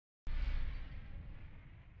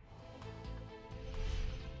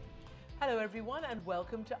Hello everyone and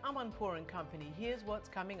welcome to Amanpour and Company. Here's what's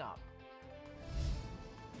coming up.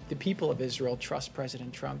 The people of Israel trust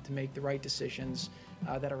President Trump to make the right decisions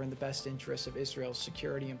that are in the best interest of Israel's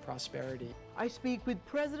security and prosperity. I speak with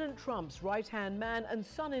President Trump's right-hand man and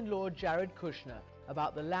son-in-law Jared Kushner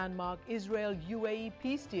about the landmark Israel-UAE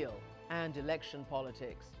peace deal and election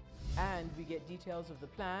politics. And we get details of the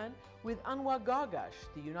plan with Anwar Gargash,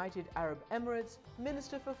 the United Arab Emirates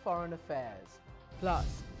Minister for Foreign Affairs.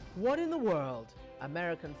 Plus, what in the world?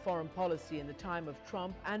 American foreign policy in the time of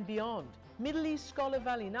Trump and beyond. Middle East scholar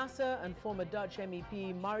Vali Nasr and former Dutch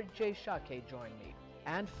MEP Marietje Schaake join me.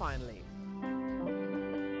 And finally,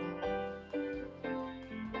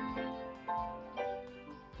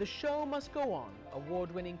 the show must go on.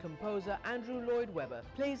 Award-winning composer Andrew Lloyd Webber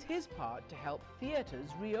plays his part to help theaters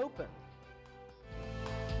reopen.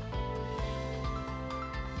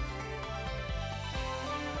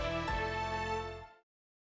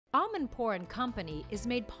 Amanpour and Company is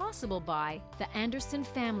made possible by the Anderson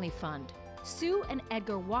Family Fund, Sue and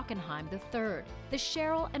Edgar Wackenheim III, the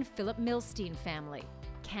Cheryl and Philip Milstein family,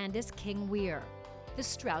 Candace King Weir, the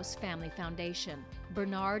Strauss Family Foundation,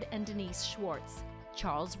 Bernard and Denise Schwartz,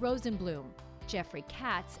 Charles Rosenblum, Jeffrey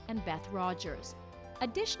Katz and Beth Rogers.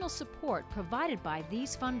 Additional support provided by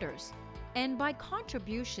these funders and by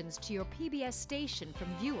contributions to your PBS station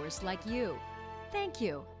from viewers like you. Thank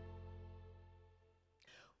you.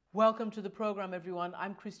 Welcome to the program, everyone.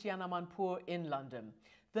 I'm Christiane Amanpour in London.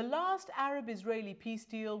 The last Arab-Israeli peace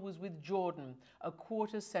deal was with Jordan a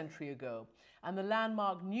quarter century ago, and the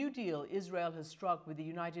landmark new deal Israel has struck with the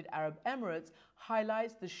United Arab Emirates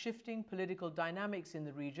highlights the shifting political dynamics in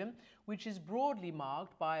the region, which is broadly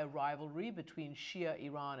marked by a rivalry between Shia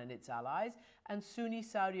Iran and its allies and Sunni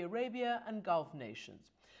Saudi Arabia and Gulf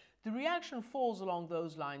nations. The reaction falls along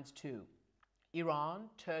those lines too. Iran,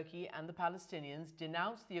 Turkey and the Palestinians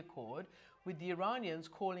denounced the accord, with the Iranians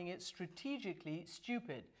calling it strategically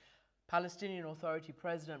stupid. Palestinian Authority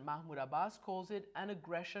President Mahmoud Abbas calls it an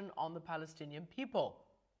aggression on the Palestinian people.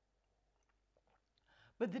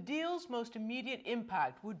 But the deal's most immediate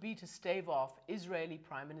impact would be to stave off Israeli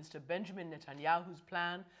Prime Minister Benjamin Netanyahu's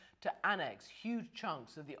plan to annex huge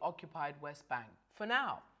chunks of the occupied West Bank, for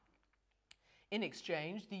now. In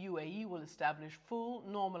exchange, the UAE will establish full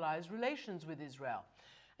normalized relations with Israel.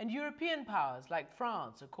 And European powers like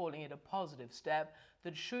France are calling it a positive step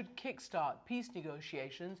that should kickstart peace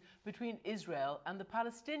negotiations between Israel and the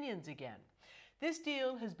Palestinians again. This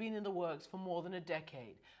deal has been in the works for more than a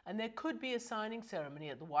decade, and there could be a signing ceremony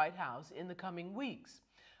at the White House in the coming weeks.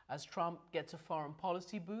 As Trump gets a foreign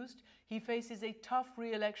policy boost, he faces a tough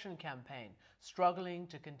re-election campaign, struggling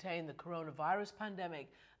to contain the coronavirus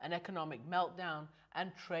pandemic, an economic meltdown,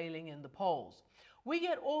 and trailing in the polls. We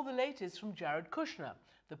get all the latest from Jared Kushner,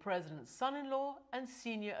 the president's son-in-law and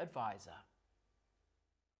senior advisor.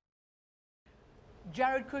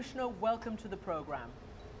 Jared Kushner, welcome to the program.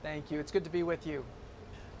 Thank you. It's good to be with you.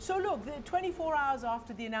 So look, 24 hours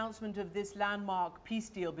after the announcement of this landmark peace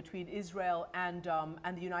deal between Israel and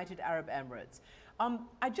the United Arab Emirates,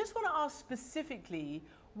 I just want to ask specifically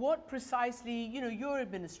what precisely, your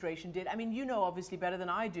administration did. I mean, you know obviously better than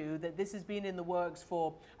I do that this has been in the works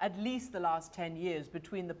for at least the last 10 years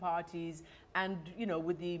between the parties and,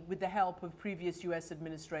 with the help of previous US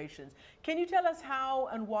administrations. Can you tell us how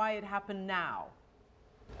and why it happened now?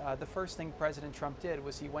 The first thing President Trump did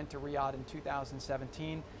was he went to Riyadh in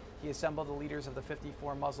 2017. He assembled the leaders of the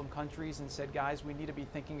 54 Muslim countries and said, guys, we need to be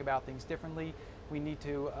thinking about things differently. We need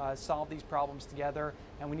to solve these problems together,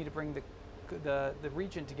 and we need to bring the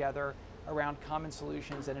region together around common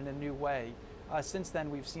solutions and in a new way. Since then,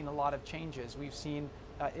 we've seen a lot of changes. We've seen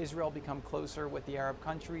Israel become closer with the Arab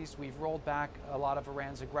countries. We've rolled back a lot of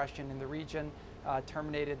Iran's aggression in the region,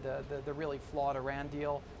 terminated the really flawed Iran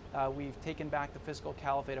deal. We've taken back the fiscal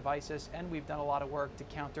caliphate of ISIS, and we've done a lot of work to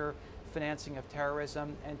counter financing of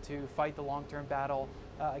terrorism and to fight the long-term battle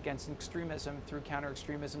against extremism through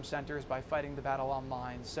counter-extremism centers by fighting the battle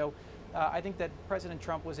online. So I think that President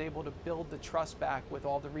Trump was able to build the trust back with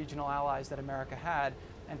all the regional allies that America had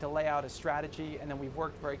and to lay out a strategy, and then we've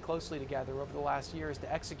worked very closely together over the last years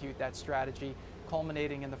to execute that strategy,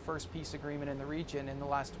 culminating in the first peace agreement in the region in the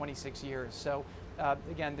last 26 years. So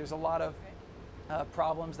again, there's a lot of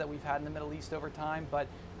problems that we've had in the Middle East over time, but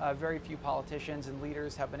very few politicians and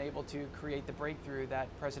leaders have been able to create the breakthrough that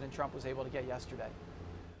President Trump was able to get yesterday.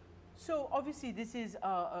 So obviously this is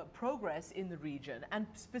a progress in the region, and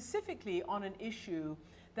specifically on an issue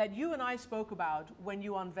that you and I spoke about when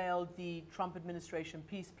you unveiled the Trump administration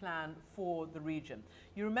peace plan for the region.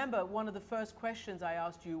 You remember one of the first questions I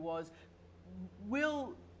asked you was,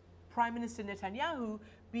 will Prime Minister Netanyahu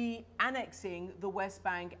be annexing the West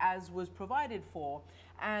Bank as was provided for.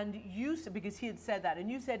 And you said, because he had said that, and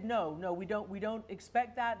you said, no, we don't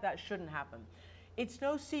expect that, that shouldn't happen. It's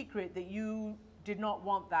no secret that you did not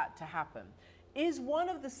want that to happen. Is one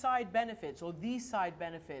of the side benefits, or the side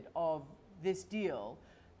benefit of this deal,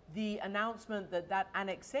 the announcement that that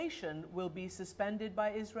annexation will be suspended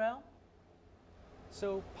by Israel?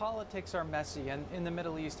 So politics are messy, and in the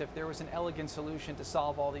Middle East, if there was an elegant solution to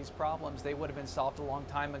solve all these problems, they would have been solved a long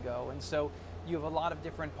time ago. And so you have a lot of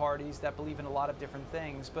different parties that believe in a lot of different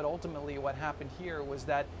things, but ultimately what happened here was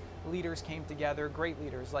that leaders came together, great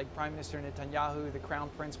leaders like Prime Minister Netanyahu, the Crown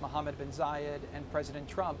Prince Mohammed bin Zayed, and President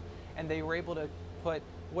Trump, and they were able to put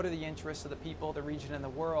what are the interests of the people, the region, and the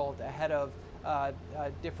world ahead of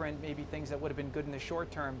different maybe things that would have been good in the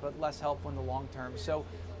short term, but less helpful in the long term. So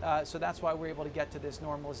that's why we're able to get to this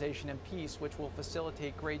normalization and peace, which will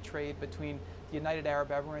facilitate great trade between the United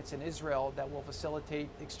Arab Emirates and Israel, that will facilitate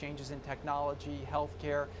exchanges in technology,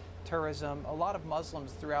 healthcare, tourism. A lot of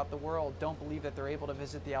Muslims throughout the world don't believe that they're able to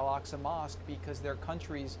visit the Al-Aqsa Mosque because their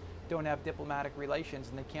countries don't have diplomatic relations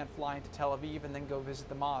and they can't fly into Tel Aviv and then go visit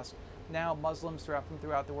the mosque. Now Muslims from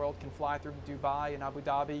throughout the world can fly through Dubai and Abu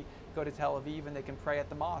Dhabi, go to Tel Aviv, and they can pray at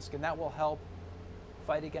the mosque, and that will help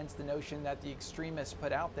fight against the notion that the extremists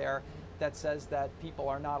put out there that says that people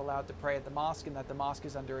are not allowed to pray at the mosque and that the mosque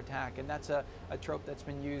is under attack. And that's a trope that's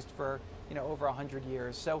been used for over 100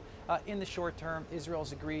 years. So in the short term,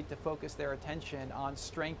 Israel's agreed to focus their attention on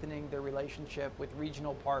strengthening their relationship with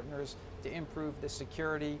regional partners to improve the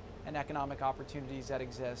security and economic opportunities that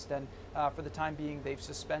exist. And for the time being, they've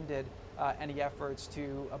suspended any efforts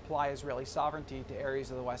to apply Israeli sovereignty to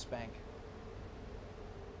areas of the West Bank.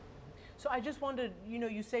 So I just wondered,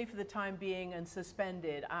 you say for the time being and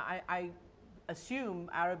suspended. I assume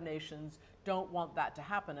Arab nations don't want that to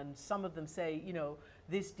happen. And some of them say,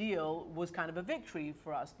 this deal was kind of a victory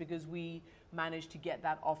for us because we managed to get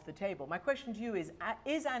that off the table. My question to you is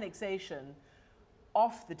annexation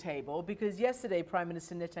off the table? Because yesterday, Prime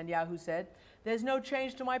Minister Netanyahu said, there's no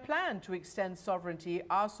change to my plan to extend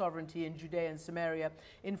our sovereignty in Judea and Samaria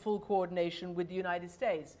in full coordination with the United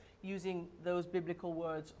States, using those biblical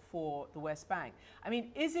words for the West Bank. I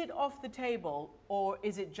mean, is it off the table, or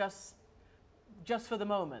is it just for the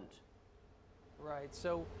moment? Right.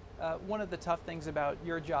 So one of the tough things about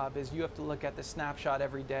your job is you have to look at the snapshot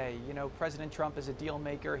every day. President Trump is a deal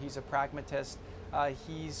maker. He's a pragmatist.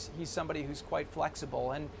 He's somebody who's quite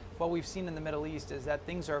flexible. And what we've seen in the Middle East is that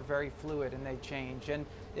things are very fluid and they change. And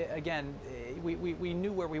again, we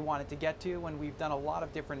knew where we wanted to get to, and we've done a lot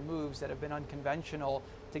of different moves that have been unconventional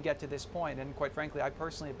to get to this point. And quite frankly, I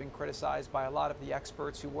personally have been criticized by a lot of the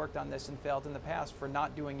experts who worked on this and failed in the past for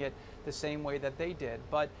not doing it the same way that they did.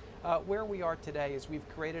 But where we are today is we've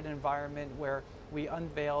created an environment where we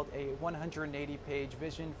unveiled a 180-page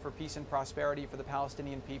vision for peace and prosperity for the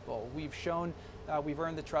Palestinian people. We've shown we've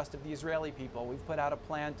earned the trust of the Israeli people. We've put out a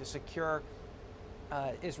plan to secure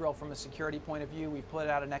Israel from a security point of view. We've put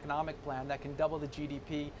out an economic plan that can double the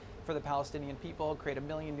GDP for the Palestinian people, create 1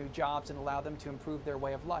 million new jobs, and allow them to improve their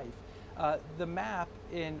way of life. The map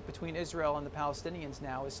between Israel and the Palestinians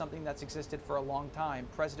now is something that's existed for a long time.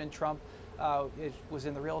 President Trump was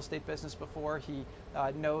in the real estate business before. He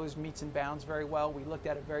knows metes and bounds very well. We looked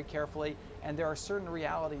at it very carefully, and there are certain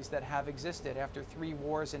realities that have existed after 3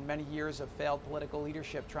 wars and many years of failed political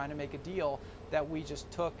leadership trying to make a deal that we just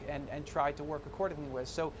took and tried to work accordingly with.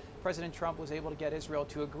 So President Trump was able to get Israel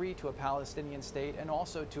to agree to a Palestinian state and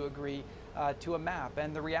also to agree to a map.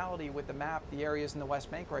 And the reality with the map, the areas in the West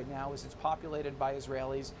Bank right now, is it's populated by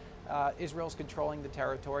Israelis. Israel's controlling the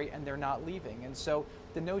territory and they're not leaving. And so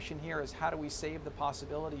the notion here is, how do we save the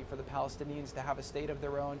possibility for the Palestinians to have a state of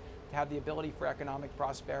their own, to have the ability for economic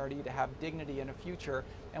prosperity, to have dignity and a future?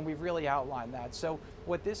 And we've really outlined that. So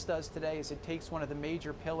what this does today is it takes one of the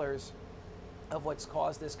major pillars of what's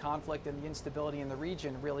caused this conflict and the instability in the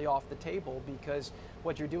region really off the table, because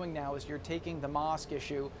what you're doing now is you're taking the mosque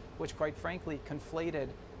issue, which quite frankly conflated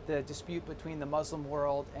the dispute between the Muslim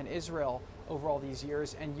world and Israel over all these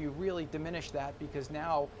years, and you really diminish that because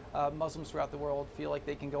now Muslims throughout the world feel like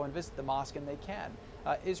they can go and visit the mosque, and they can.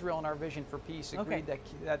 Israel, in our vision for peace, agreed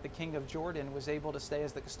that the King of Jordan was able to stay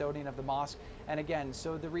as the custodian of the mosque. And again,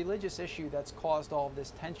 so the religious issue that's caused all of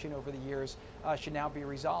this tension over the years should now be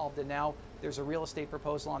resolved. And now there's a real estate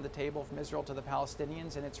proposal on the table from Israel to the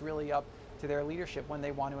Palestinians, and it's really up to their leadership when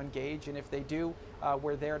they want to engage. And if they do,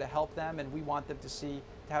 we're there to help them, and we want them to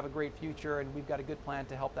have a great future, and we've got a good plan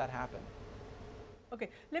to help that happen. Okay,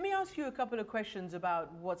 let me ask you a couple of questions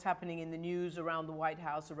about what's happening in the news around the White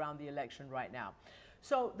House, around the election right now.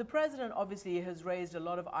 So the president obviously has raised a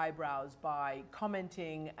lot of eyebrows by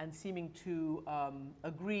commenting and seeming to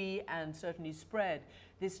agree and certainly spread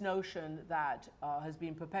this notion that has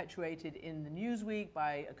been perpetuated in the Newsweek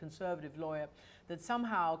by a conservative lawyer that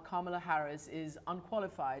somehow Kamala Harris is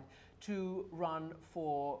unqualified to run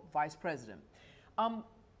for vice president.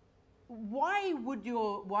 Why would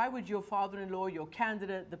your father-in-law, your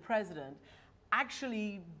candidate, the president,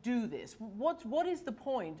 actually do this? What is the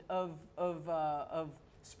point of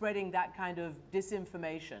spreading that kind of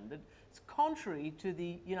disinformation that's contrary to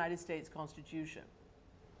the United States Constitution?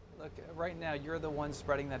 Look, right now you're the one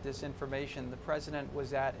spreading that disinformation. The president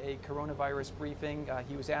was at a coronavirus briefing.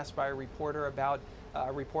 He was asked by a reporter about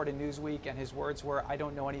a report in Newsweek, and his words were, "I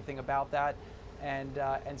don't know anything about that."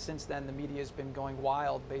 And since then, the media has been going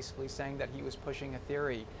wild, basically saying that he was pushing a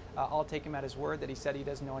theory. I'll take him at his word that he said he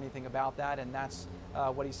doesn't know anything about that, and that's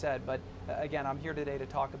what he said. But again, I'm here today to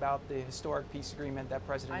talk about the historic peace agreement that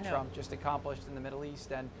President Trump just accomplished in the Middle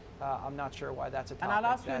East, and I'm not sure why that's a topic and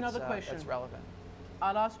I'll ask you another question. That's relevant.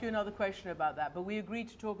 I'll ask you another question about that, but we agreed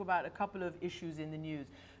to talk about a couple of issues in the news.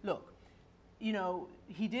 Look, you know,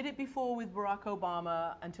 he did it before with Barack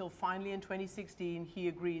Obama until finally in 2016 he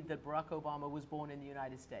agreed that Barack Obama was born in the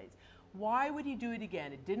United States. Why would he do it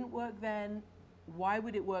again? It didn't work then. Why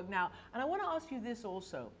would it work now? And I want to ask you this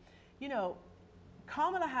also. You know,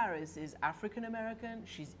 Kamala Harris is African American,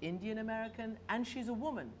 she's Indian American, and she's a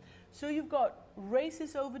woman. So you've got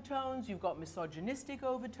racist overtones, you've got misogynistic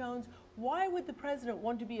overtones. Why would the president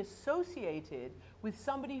want to be associated with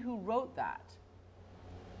somebody who wrote that?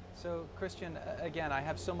 So, Christian, again, I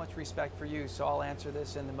have so much respect for you, so I'll answer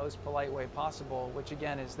this in the most polite way possible, which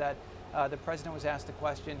again is that the president was asked a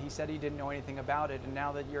question, he said he didn't know anything about it, and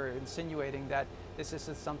now that you're insinuating that this is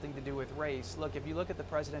something to do with race. Look, if you look at the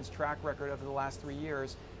president's track record over the last 3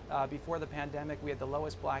 years, before the pandemic, we had the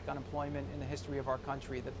lowest black unemployment in the history of our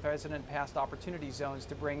country. The president passed opportunity zones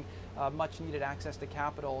to bring much needed access to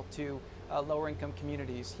capital to lower income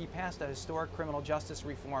communities. He passed a historic criminal justice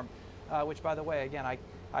reform, which, by the way, again,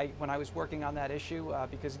 when I was working on that issue,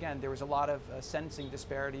 because again, there was a lot of sentencing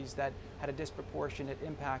disparities that had a disproportionate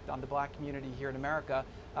impact on the black community here in America,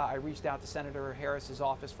 I reached out to Senator Harris's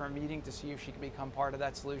office for a meeting to see if she could become part of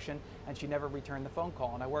that solution, and she never returned the phone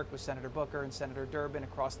call. And I worked with Senator Booker and Senator Durbin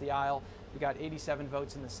across the aisle. We got 87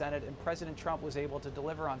 votes in the Senate, and President Trump was able to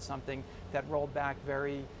deliver on something that rolled back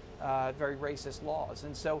very racist laws.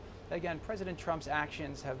 And so, again, President Trump's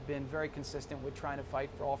actions have been very consistent with trying to fight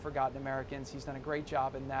for all forgotten Americans. He's done a great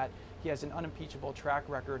job in that. He has an unimpeachable track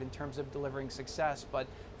record in terms of delivering success, but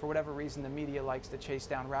for whatever reason, the media likes to chase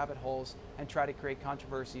down rabbit holes and try to create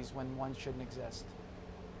controversies when one shouldn't exist.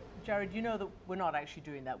 Jared, you know that we're not actually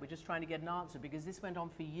doing that. We're just trying to get an answer, because this went on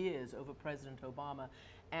for years over President Obama,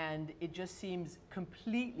 and it just seems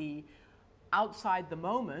completely outside the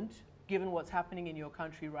moment, given what's happening in your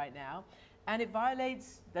country right now. And it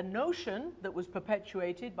violates the notion that was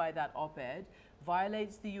perpetuated by that op-ed,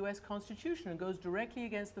 violates the US Constitution and goes directly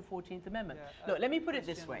against the 14th Amendment. Look, let me put it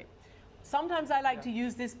this way. Sometimes I like to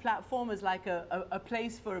use this platform as like a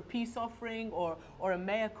place for a peace offering or a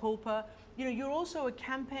mea culpa. You know, you're also a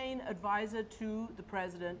campaign advisor to the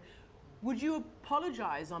president. Would you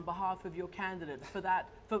apologize on behalf of your candidate for that,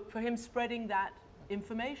 for him spreading that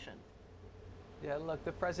information? Yeah, look,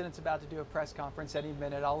 the president's about to do a press conference any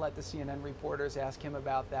minute. I'll let the CNN reporters ask him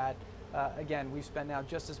about that. Again, we've spent now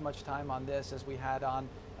just as much time on this as we had on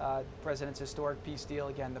the president's historic peace deal.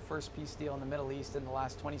 Again, the first peace deal in the Middle East in the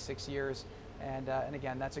last 26 years. And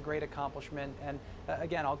again, that's a great accomplishment. And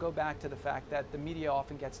again, I'll go back to the fact that the media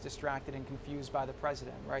often gets distracted and confused by the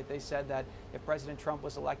president, right? They said that if President Trump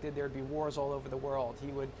was elected, there'd be wars all over the world.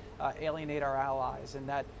 He would alienate our allies, and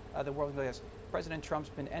that the world would go, yes. President Trump's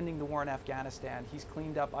been ending the war in Afghanistan. He's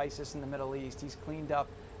cleaned up ISIS in the Middle East. He's cleaned up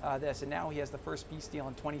this, and now he has the first peace deal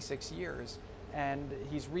in 26 years. And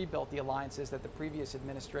he's rebuilt the alliances that the previous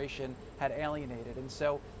administration had alienated. And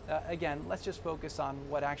so, again, let's just focus on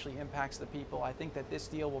what actually impacts the people. I think that this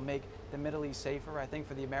deal will make the Middle East safer. I think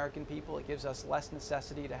for the American people, it gives us less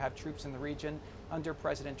necessity to have troops in the region. Under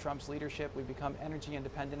President Trump's leadership, we become energy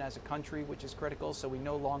independent as a country, which is critical, so we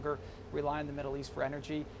no longer rely on the Middle East for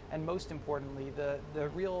energy. And most importantly, the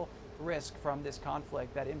real risk from this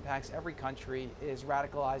conflict that impacts every country is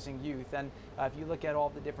radicalizing youth. And if you look at all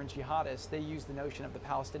the different jihadists, they use the notion of the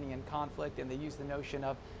Palestinian conflict, and they use the notion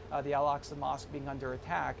of the Al-Aqsa Mosque being under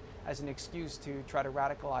attack as an excuse to try to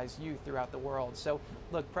radicalize youth throughout the world. So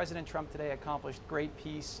look, President Trump today accomplished great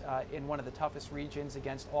peace in one of the toughest regions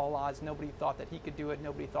against all odds. Nobody thought that he could do it.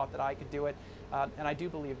 Nobody thought that I could do it. And I do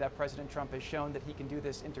believe that President Trump has shown that he can do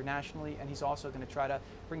this internationally, and he's also going to try to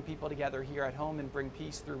bring people together here at home and bring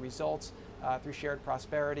peace through results. through shared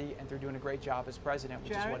prosperity and through doing a great job as president,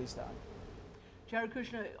 which is what he's done. Jared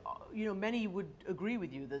Kushner, you know, many would agree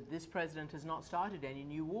with you that this president has not started any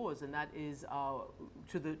new wars, and that is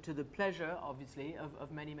to the pleasure, obviously,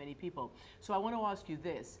 of many, many people. So I want to ask you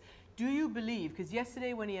this. Do you believe, because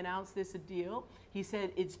yesterday when he announced this deal, he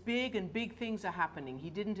said it's big and big things are happening. He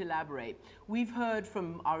didn't elaborate. We've heard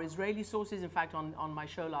from our Israeli sources, in fact on my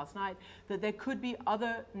show last night, that there could be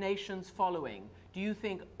other nations following. Do you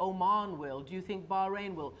think Oman will? Do you think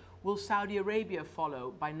Bahrain will? Will Saudi Arabia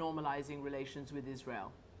follow by normalizing relations with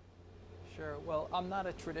Israel? Sure. Well, I'm not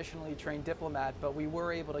a traditionally trained diplomat, but we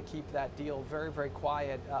were able to keep that deal very, very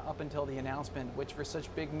quiet up until the announcement, which for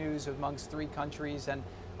such big news amongst 3 countries and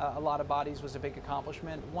a lot of bodies was a big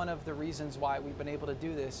accomplishment. One of the reasons why we've been able to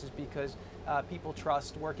do this is because people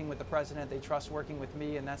trust working with the president, they trust working with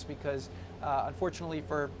me, and that's because, unfortunately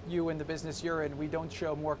for you in the business you're in, we don't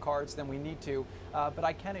show more cards than we need to. But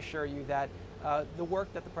I can assure you that the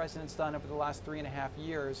work that the president's done over the last 3.5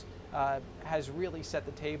 years has really set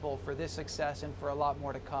the table for this success and for a lot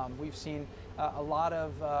more to come. We've seen a lot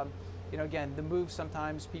of, you know, again, the move,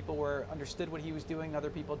 sometimes people understood what he was doing, other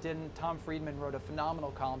people didn't. Tom Friedman wrote a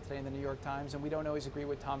phenomenal column today in the New York Times, and we don't always agree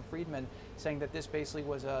with Tom Friedman, saying that this basically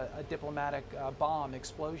was a diplomatic bomb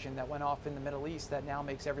explosion that went off in the Middle East that now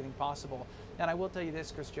makes everything possible. And I will tell you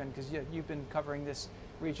this, Christiane, because you've been covering this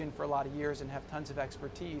region for a lot of years and have tons of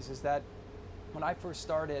expertise, is that when I first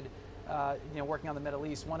started you know, working on the Middle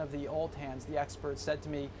East, one of the old hands, the experts, said to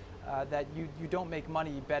me that you don't make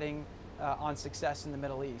money betting on success in the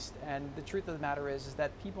Middle East. And the truth of the matter is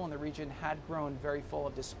that people in the region had grown very full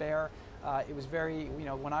of despair. It was very, you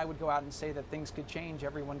know, when I would go out and say that things could change,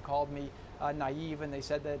 everyone called me naive, and they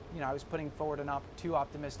said that, you know, I was putting forward too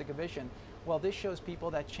optimistic a vision. Well, this shows people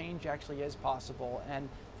that change actually is possible. And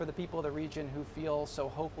for the people of the region who feel so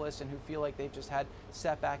hopeless and who feel like they've just had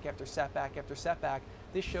setback after setback after setback,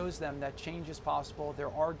 this shows them that change is possible.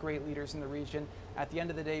 There are great leaders in the region. At the end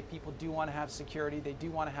of the day, people do want to have security. They do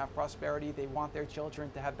want to have prosperity. They want their children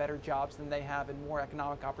to have better jobs than they have and more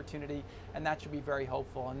economic opportunity, and that should be very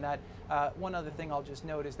hopeful. And that one other thing I'll just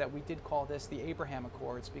note is that we did call this the Abraham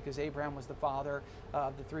Accords, because Abraham was the father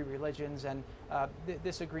of the 3 religions, and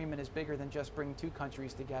this agreement is bigger than just bringing 2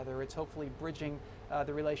 countries together. It's hopefully bridging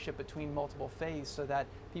the relationship between multiple faiths so that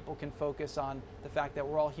people can focus on the fact that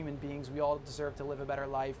we're all human beings, we all deserve to live a better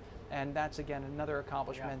life, and that's again another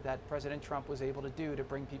accomplishment that President Trump was able to do to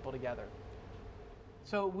bring people together.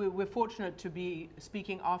 So we're fortunate to be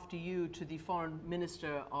speaking after you to the foreign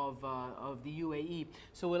minister of the UAE.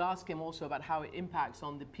 So we'll ask him also about how it impacts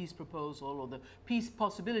on the peace proposal or the peace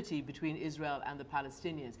possibility between Israel and the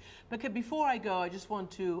Palestinians. But before I go, I just want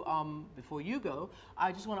to, before you go,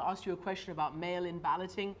 I just want to ask you a question about mail-in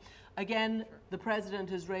balloting. Again, the president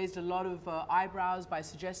has raised a lot of eyebrows by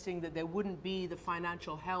suggesting that there wouldn't be the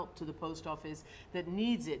financial help to the post office that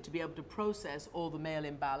needs it to be able to process all the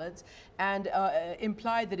mail-in ballots, and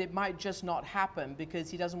implied that it might just not happen because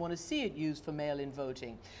he doesn't want to see it used for mail-in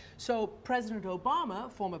voting. So President Obama,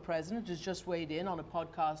 former president, has just weighed in on a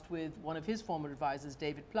podcast with one of his former advisors,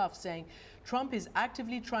 David Plouffe, saying Trump is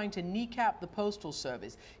actively trying to kneecap the Postal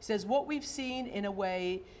Service. He says what we've seen in a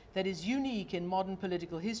way that is unique in modern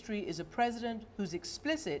political history is a president who's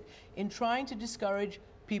explicit in trying to discourage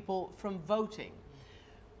people from voting.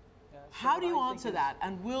 Yeah, so how do you answer that?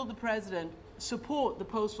 And will the president support the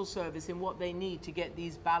Postal Service in what they need to get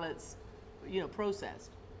these ballots, you know,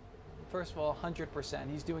 processed? First of all,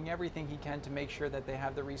 100%. He's doing everything he can to make sure that they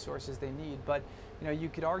have the resources they need. But, you know, you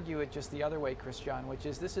could argue it just the other way, Christiane, which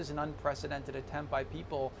is this is an unprecedented attempt by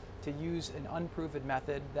people to use an unproven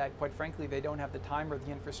method that, quite frankly, they don't have the time or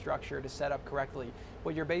the infrastructure to set up correctly.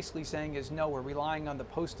 What you're basically saying is, no, we're relying on the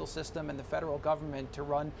postal system and the federal government to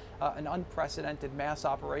run an unprecedented mass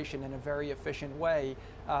operation in a very efficient way,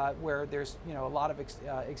 where there's, you know, a lot of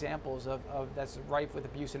examples of that's rife with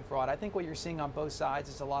abuse and fraud. I think what you're seeing on both sides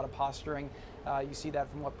is a lot of posturing. You see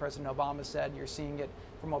that from what President Obama said. You're seeing it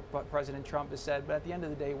from what President Trump has said. But at the end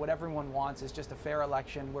of the day, what everyone wants is just a fair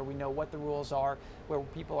election where we know what the rules are, where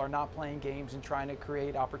people are not playing games and trying to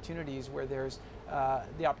create opportunities where there's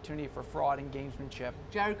the opportunity for fraud and gamesmanship.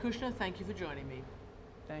 Jared Kushner, thank you for joining me.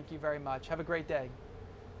 Thank you very much. Have a great day.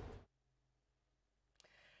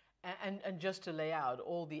 And just to lay out,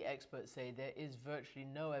 all the experts say there is virtually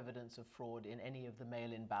no evidence of fraud in any of the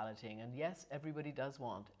mail-in balloting. And yes, everybody does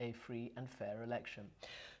want a free and fair election.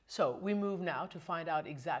 So we move now to find out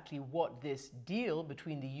exactly what this deal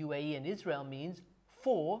between the UAE and Israel means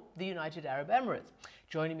for the United Arab Emirates.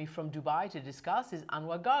 Joining me from Dubai to discuss is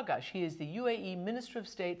Anwar Gargash. He is the UAE Minister of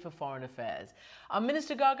State for Foreign Affairs.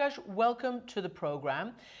 Minister Gargash, welcome to the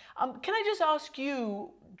program. Can I just ask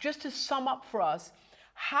you, just to sum up for us,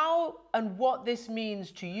 how and what this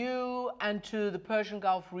means to you and to the Persian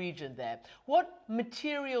Gulf region there? What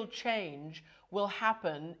material change will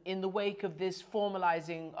happen in the wake of this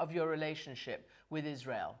formalizing of your relationship with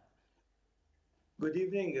Israel? Good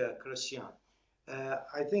evening, Christiane.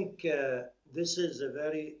 I think this is a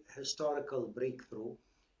very historical breakthrough,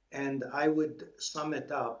 and I would sum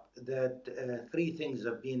it up that three things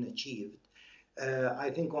have been achieved. I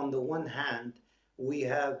think on the one hand, we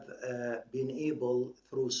have been able,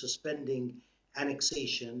 through suspending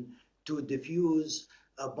annexation, to defuse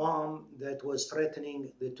a bomb that was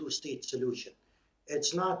threatening the two-state solution.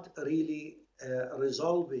 It's not really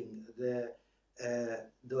resolving the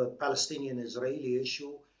Palestinian-Israeli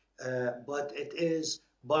issue, but it is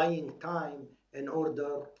buying time in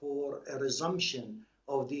order for a resumption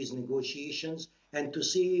of these negotiations and to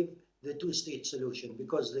save the two-state solution,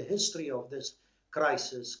 because the history of this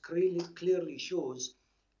crisis clearly shows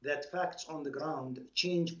that facts on the ground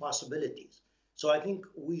change possibilities. So I think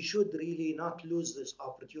we should really not lose this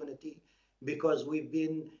opportunity, because we've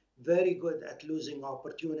been very good at losing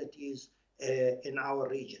opportunities in our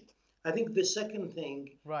region. I think the second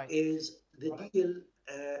thing is the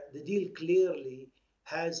deal clearly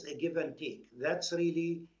has a give and take. That's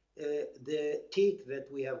really the take that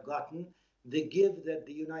we have gotten. The give that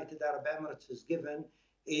the United Arab Emirates has given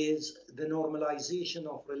is the normalization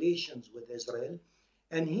of relations with Israel.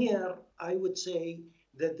 And here, I would say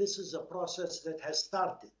that this is a process that has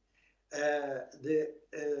started.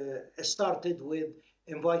 Started with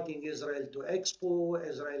inviting Israel to Expo,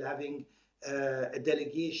 Israel having a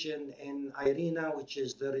delegation in IRENA, which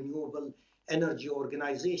is the Renewable Energy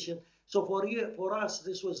Organization. So for us,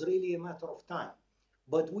 this was really a matter of time.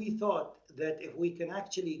 But we thought that if we can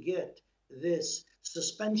actually get this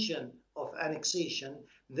suspension of annexation,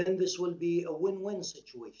 then this will be a win-win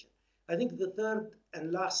situation. I think the third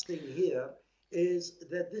and last thing here is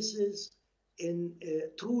that this is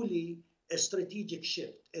truly a strategic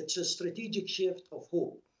shift. It's a strategic shift of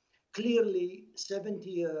hope. Clearly, 70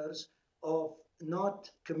 years of not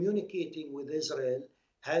communicating with Israel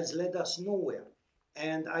has led us nowhere.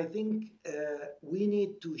 And I think we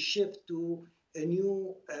need to shift to a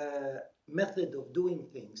new method of doing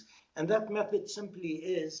things. And that method simply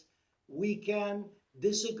is, we can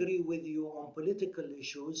disagree with you on political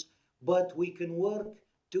issues, but we can work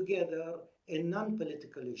together in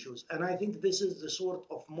non-political issues. And I think this is the sort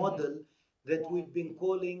of model that we've been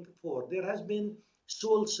calling for. There has been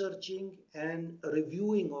soul searching and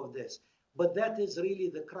reviewing of this, but that is really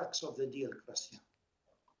the crux of the deal, Christiane.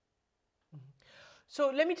 So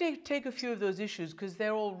let me take a few of those issues, because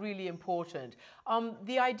they're all really important.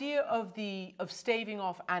 The idea of staving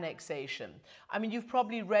off annexation. I mean, you've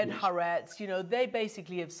probably read Haaretz. You know, they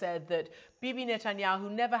basically have said that Bibi Netanyahu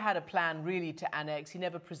never had a plan really to annex. He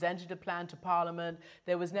never presented a plan to Parliament.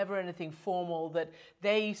 There was never anything formal. That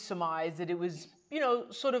they surmised that it was, you know,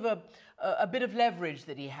 sort of a bit of leverage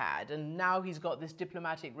that he had, and now he's got this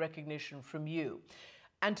diplomatic recognition from you.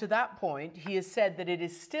 And to that point, he has said that it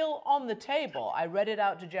is still on the table. I read it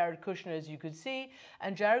out to Jared Kushner, as you could see,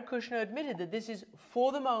 and Jared Kushner admitted that this is,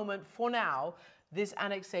 for the moment, for now, this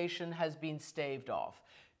annexation has been staved off.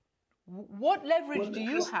 What leverage do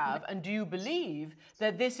you have, and do you believe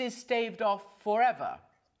that this is staved off forever?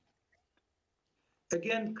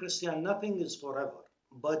 Again, Christiane, nothing is forever.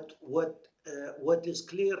 But what is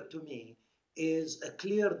clear to me is a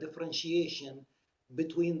clear differentiation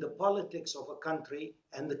between the politics of a country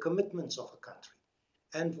and the commitments of a country.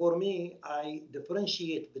 And for me, I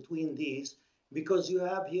differentiate between these because you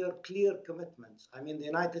have here clear commitments. I mean, the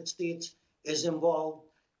United States is involved.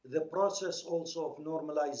 The process also of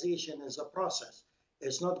normalization is a process.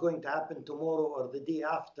 It's not going to happen tomorrow or the day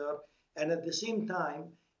after. And at the same time,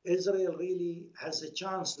 Israel really has a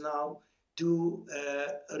chance now to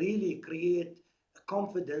really create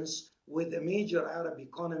confidence with a major Arab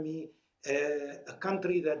economy, a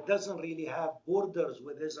country that doesn't really have borders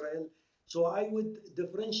with Israel. So I would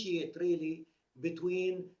differentiate really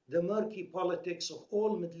between the murky politics of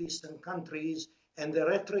all Middle Eastern countries and the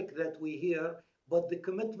rhetoric that we hear, but the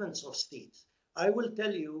commitments of states. I will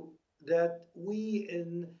tell you that we,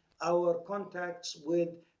 in our contacts with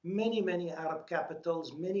many Arab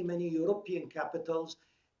capitals, many European capitals,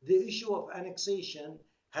 the issue of annexation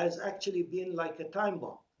has actually been like a time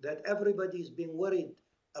bomb that everybody's been worried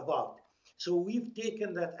about. So we've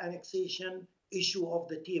taken that annexation issue off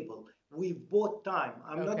the table. We've bought time.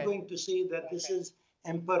 I'm not going to say that this is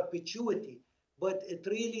in perpetuity, but it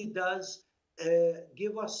really does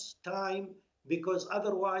give us time, because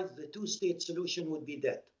otherwise the two-state solution would be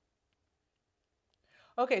dead.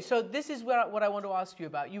 Okay, so this is what I want to ask you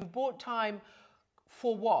about. You've bought time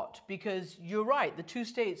for what? Because you're right, the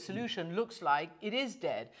two-state solution looks like it is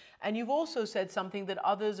dead. And you've also said something that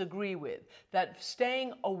others agree with, that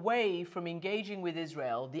staying away from engaging with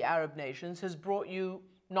Israel, the Arab nations, has brought you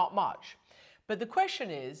not much. But the question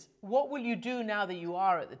is, what will you do now that you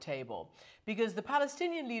are at the table? Because the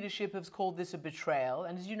Palestinian leadership has called this a betrayal,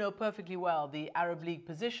 and as you know perfectly well, the Arab League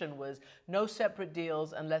position was no separate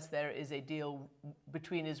deals unless there is a deal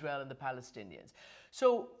between Israel and the Palestinians.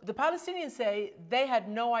 So the Palestinians say they had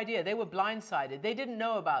no idea, they were blindsided, they didn't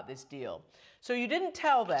know about this deal. So you didn't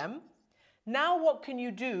tell them. Now what can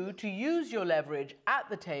you do to use your leverage at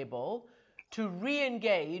the table to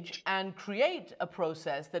re-engage and create a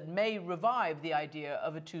process that may revive the idea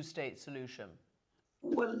of a two-state solution?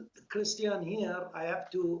 Well, Christiane, here I have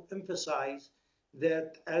to emphasize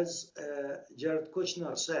that, as Jared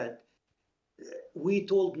Kushner said, we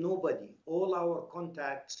told nobody. All our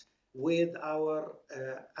contacts with our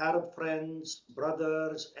Arab friends,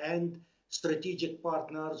 brothers, and strategic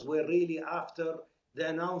partners were really after the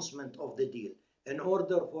announcement of the deal, in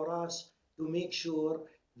order for us to make sure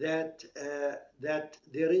that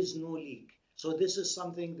there is no leak. So this is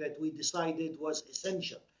something that we decided was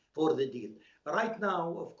essential for the deal. Right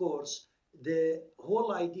now, of course, the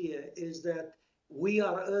whole idea is that we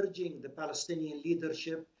are urging the Palestinian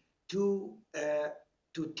leadership to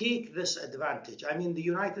take this advantage. I mean, the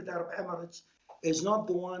United Arab Emirates is not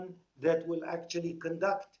the one that will actually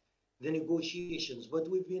conduct the negotiations, but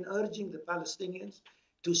we've been urging the Palestinians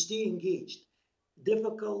to stay engaged.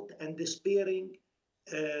 Difficult and despairing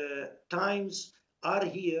times are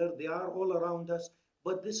here, they are all around us,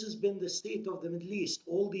 but this has been the state of the Middle East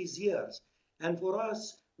all these years. And for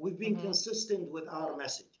us, we've been consistent with our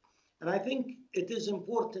message. And I think it is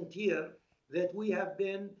important here that we have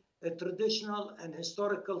been a traditional and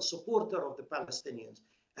historical supporter of the Palestinians.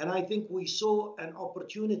 And I think we saw an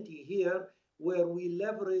opportunity here where we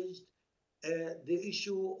leveraged the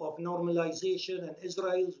issue of normalization and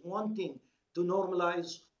Israel's wanting to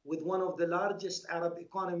normalize with one of the largest Arab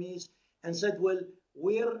economies, and said, well,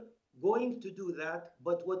 we're going to do that,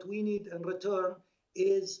 but what we need in return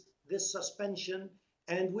is this suspension.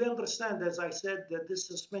 And we understand, as I said, that this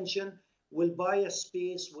suspension will buy us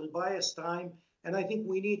space, will buy us time. And I think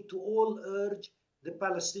we need to all urge the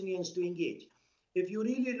Palestinians to engage. If you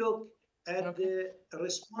really look at the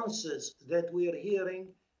responses that we are hearing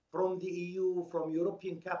from the EU, from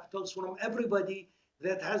European capitals, from everybody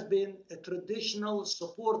that has been a traditional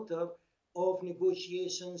supporter of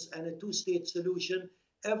negotiations and a two-state solution,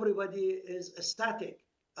 everybody is ecstatic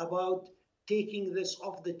about taking this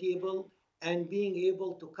off the table and being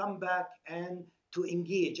able to come back and to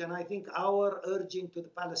engage. And I think our urging to the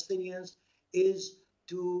Palestinians is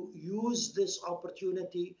to use this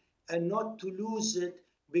opportunity and not to lose it,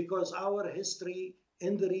 because our history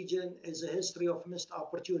in the region is a history of missed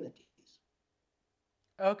opportunities.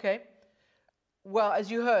 Okay. Well, as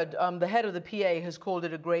you heard, the head of the PA has called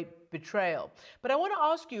it a great betrayal. But I want to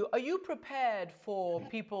ask you, are you prepared for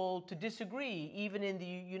people to disagree, even in the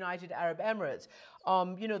United Arab Emirates?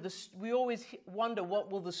 You know, we always wonder, what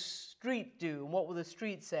will the street do? What will the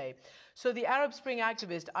street say? So the Arab Spring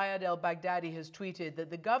activist Ayad el-Baghdadi has tweeted that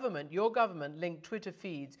the government, your government, linked Twitter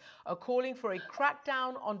feeds are calling for a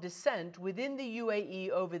crackdown on dissent within the UAE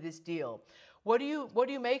over this deal. What do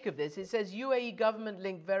you make of this? It says UAE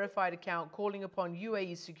government-linked verified account calling upon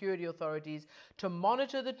UAE security authorities to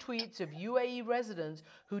monitor the tweets of UAE residents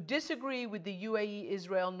who disagree with the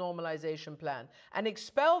UAE-Israel normalization plan and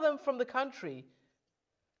expel them from the country.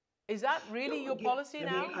 Is that really your policy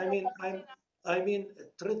now? I mean,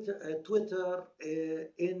 Twitter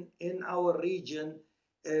in our region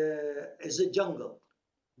is a jungle.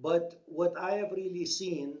 But what I have really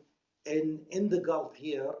seen in the Gulf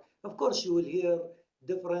here, of course, you will hear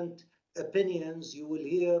different opinions. You will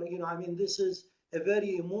hear, I mean, this is a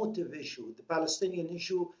very emotive issue. The Palestinian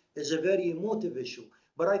issue is a very emotive issue.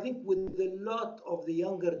 But I think with a lot of the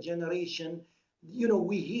younger generation,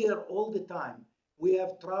 we hear all the time, we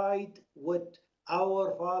have tried what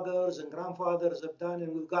our fathers and grandfathers have done,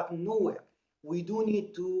 and we've gotten nowhere. We do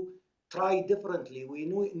need to try differently. We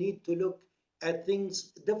need to look at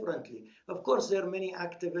things differently. Of course, there are many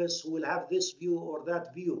activists who will have this view or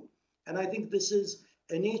that view. And I think this is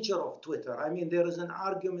a nature of Twitter. I mean, there is an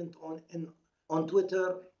argument on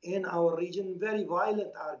Twitter in our region, very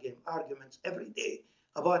violent arguments every day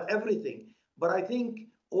about everything. But I think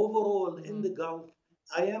overall in the Gulf,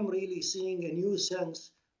 I am really seeing a new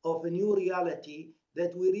sense of a new reality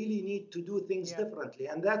that we really need to do things differently.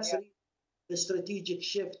 And that's the strategic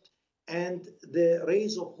shift and the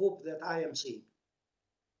rays of hope that I am seeing.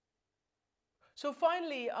 So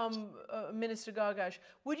finally, Minister Gargash,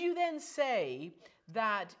 would you then say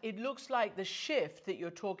that it looks like the shift that you're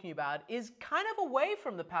talking about is kind of away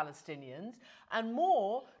from the Palestinians and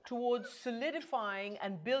more towards solidifying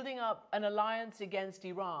and building up an alliance against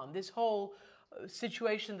Iran? This whole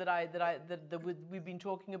situation that we've been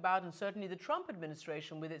talking about, and certainly the Trump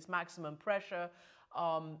administration with its maximum pressure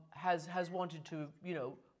has wanted to,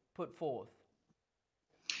 put forth.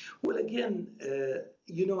 Well, again,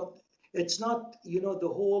 it's not,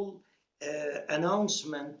 the whole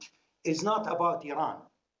announcement is not about Iran.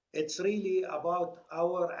 It's really about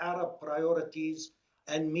our Arab priorities,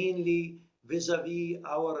 and mainly vis-a-vis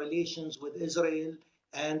our relations with Israel,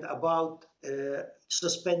 and about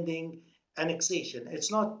suspending annexation.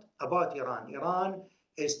 It's not about Iran. Iran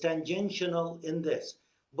is tangential in this,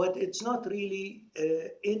 but it's not really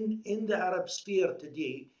in the Arab sphere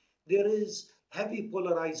today. There is heavy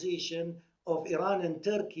polarization of Iran and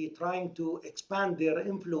Turkey trying to expand their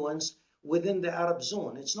influence within the Arab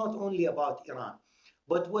zone. It's not only about Iran.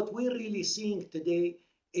 But what we're really seeing today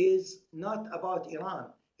is not about Iran.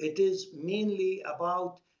 It is mainly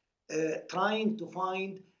about trying to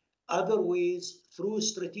find other ways through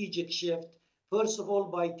strategic shift. First of all,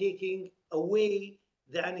 by taking away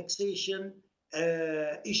the annexation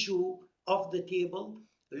issue off the table,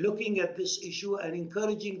 looking at this issue and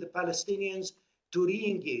encouraging the Palestinians to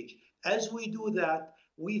re-engage. As we do that,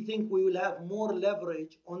 we think we will have more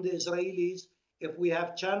leverage on the Israelis if we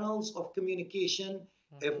have channels of communication,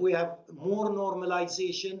 if we have more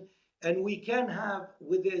normalization, and we can have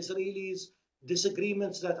with the Israelis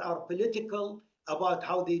disagreements that are political about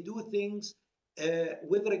how they do things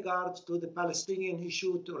with regards to the Palestinian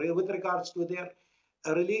issue, with regards to their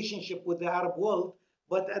relationship with the Arab world,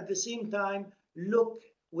 but at the same time, look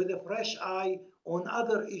with a fresh eye on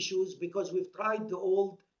other issues, because we've tried the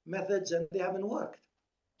old methods and they haven't worked.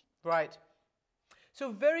 Right.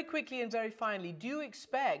 So very quickly and very finally, do you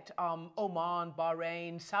expect Oman,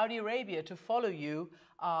 Bahrain, Saudi Arabia to follow you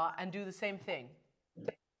and do the same thing?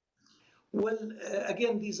 Well,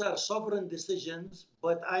 again, these are sovereign decisions,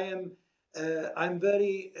 but I'm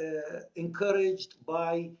very encouraged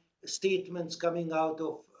by statements coming out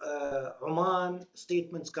of Oman,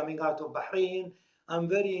 statements coming out of Bahrain. I'm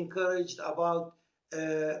very encouraged about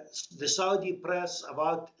the Saudi press,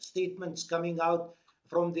 about statements coming out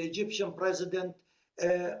from the Egyptian president.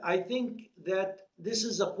 I think that this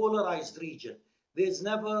is a polarized region. There's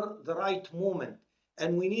never the right moment.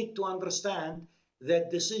 And we need to understand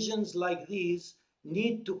that decisions like these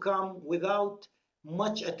need to come without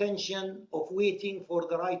much attention of waiting for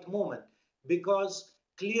the right moment, because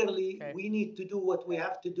clearly we need to do what we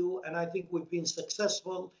have to do. And I think we've been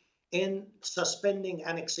successful in suspending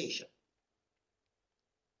annexation.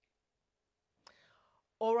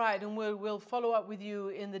 All right, and we'll follow up with you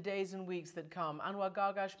in the days and weeks that come. Anwar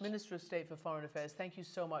Gargash, Minister of State for Foreign Affairs, thank you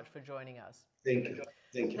so much for joining us. Thank you.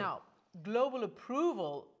 Thank you. Now, global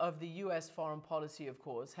approval of the U.S. foreign policy, of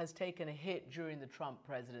course, has taken a hit during the Trump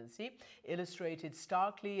presidency, illustrated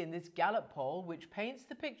starkly in this Gallup poll, which paints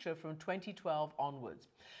the picture from 2012 onwards.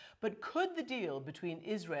 But could the deal between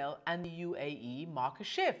Israel and the UAE mark a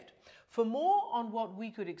shift? For more on what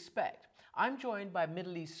we could expect, I'm joined by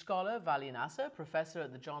Middle East scholar Vali Nasr, professor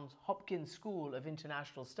at the Johns Hopkins School of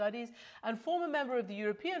International Studies, and former member of the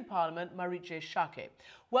European Parliament, Marietje Schaake.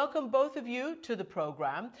 Welcome both of you to the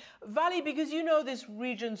program. Vali, because you know this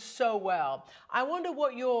region so well, I wonder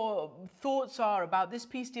what your thoughts are about this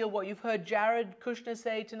peace deal, what you've heard Jared Kushner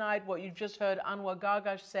say tonight, what you've just heard Anwar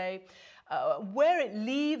Gargash say, where it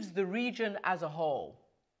leaves the region as a whole.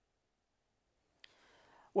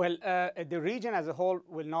 Well, the region as a whole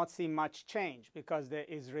will not see much change, because the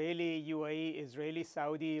Israeli-UAE,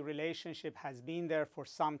 Israeli-Saudi relationship has been there for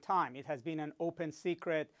some time. It has been an open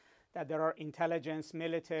secret that there are intelligence,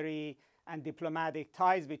 military, and diplomatic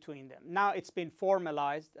ties between them. Now it's been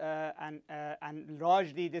formalized, and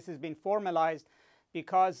largely this has been formalized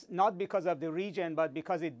because, not because of the region, but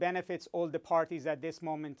because it benefits all the parties at this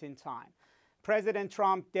moment in time. President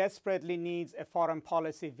Trump desperately needs a foreign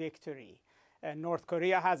policy victory. North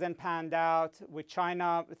Korea hasn't panned out. With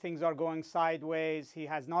China, things are going sideways. He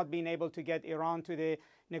has not been able to get Iran to the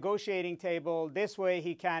negotiating table. This way,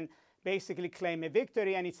 he can basically claim a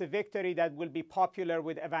victory, and it's a victory that will be popular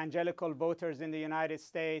with evangelical voters in the United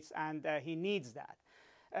States, and he needs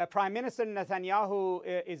that. Prime Minister Netanyahu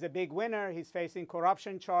is a big winner. He's facing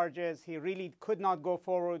corruption charges. He really could not go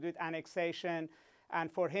forward with annexation. And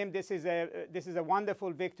for him, this is a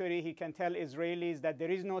wonderful victory. He can tell Israelis that there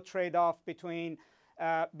is no trade-off between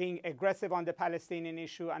being aggressive on the Palestinian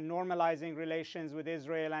issue and normalizing relations with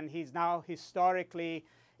Israel. And he's now historically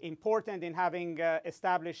important in having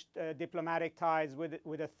established diplomatic ties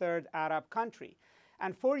with a third Arab country.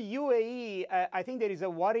 And for UAE, I think there is a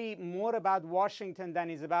worry more about Washington than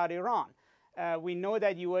is about Iran. We know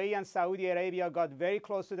that UAE and Saudi Arabia got very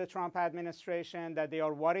close to the Trump administration, that they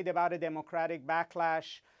are worried about a democratic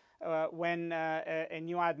backlash when a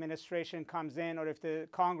new administration comes in, or if the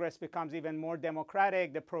Congress becomes even more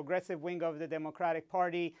democratic. The progressive wing of the Democratic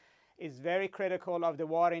Party is very critical of the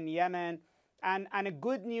war in Yemen. And a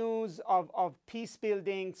good news of peace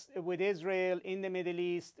building with Israel in the Middle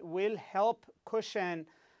East will help cushion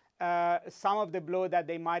some of the blow that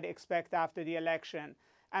they might expect after the election.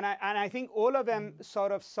 And I think all of them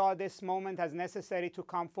sort of saw this moment as necessary to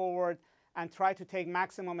come forward and try to take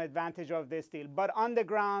maximum advantage of this deal. But on the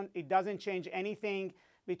ground, it doesn't change anything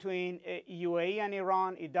between UAE and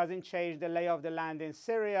Iran. It doesn't change the lay of the land in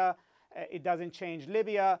Syria. It doesn't change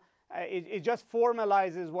Libya. It just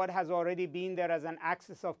formalizes what has already been there as an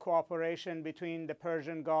axis of cooperation between the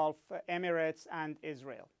Persian Gulf, Emirates, and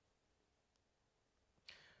Israel.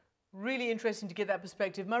 Really interesting to get that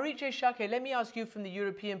perspective. Marietje, Schaake, let me ask you from the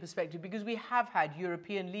European perspective, because we have had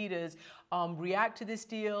European leaders react to this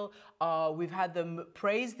deal. We've had them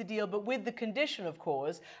praise the deal, but with the condition, of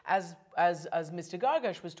course, as Mr.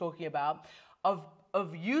 Gargash was talking about,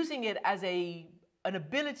 of using it as an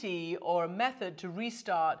ability or a method to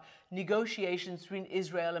restart negotiations between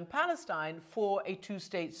Israel and Palestine for a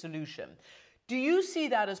two-state solution. Do you see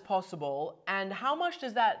that as possible? And how much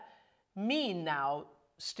does that mean now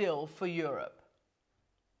still for Europe?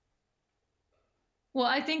 Well,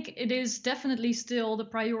 I think it is definitely still the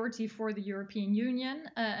priority for the European Union.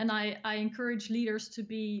 And I encourage leaders to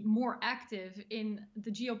be more active in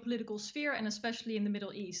the geopolitical sphere and especially in the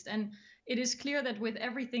Middle East. And it is clear that with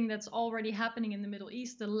everything that's already happening in the Middle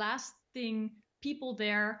East, the last thing people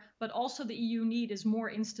there, but also the EU need is more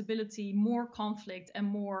instability, more conflict, and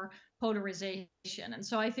more polarization. And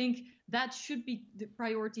so I think that should be the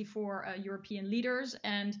priority for European leaders.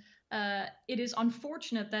 And it is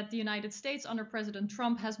unfortunate that the United States under President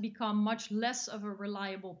Trump has become much less of a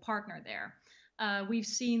reliable partner there. We've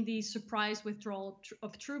seen the surprise withdrawal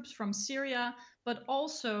of troops from Syria, but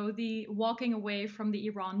also the walking away from the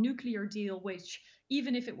Iran nuclear deal, which,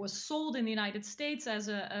 even if it was sold in the United States as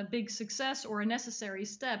a big success or a necessary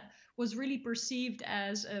step, was really perceived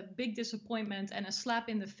as a big disappointment and a slap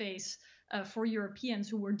in the face for Europeans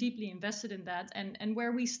who were deeply invested in that, and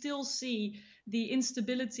where we still see the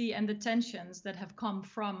instability and the tensions that have come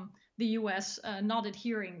from the US not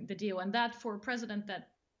adhering the deal. And that, for a president that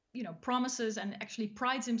promises and actually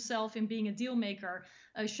prides himself in being a deal maker,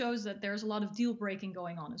 shows that there's a lot of deal breaking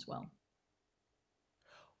going on as well.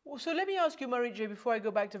 Well, so let me ask you, Marietje, before I go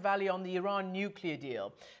back to Vali, on the Iran nuclear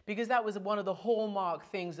deal, because that was one of the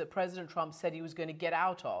hallmark things that President Trump said he was going to get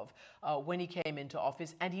out of when he came into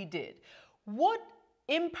office, and he did. What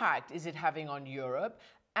impact is it having on Europe?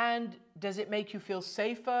 And does it make you feel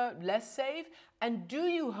safer, less safe? And do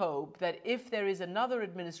you hope that if there is another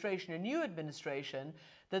administration, a new administration,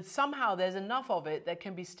 that somehow there's enough of it that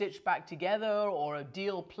can be stitched back together, or a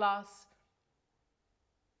deal plus?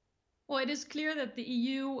 Well, it is clear that the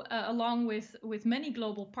EU, along with many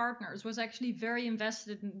global partners, was actually very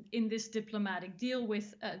invested in this diplomatic deal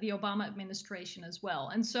with the Obama administration as well.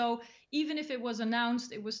 And so even if it was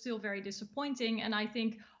announced, it was still very disappointing, and I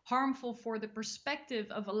think harmful for the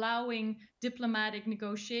perspective of allowing diplomatic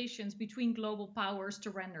negotiations between global powers to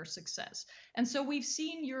render success. And so we've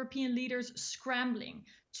seen European leaders scrambling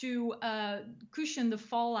to cushion the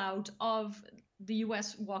fallout of the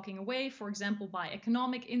US walking away, for example, by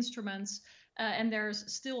economic instruments. And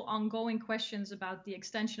there's still ongoing questions about the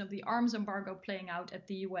extension of the arms embargo playing out at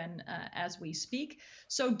the UN as we speak.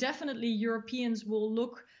 So definitely Europeans will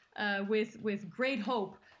look with great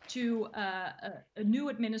hope to a new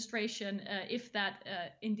administration, if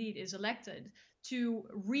that indeed is elected, to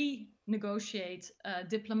renegotiate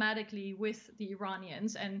diplomatically with the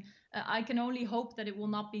Iranians. And I can only hope that it will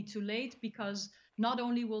not be too late, because not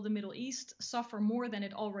only will the Middle East suffer more than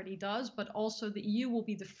it already does, but also the EU will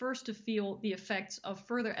be the first to feel the effects of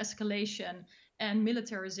further escalation and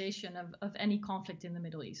militarization of any conflict in the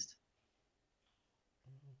Middle East.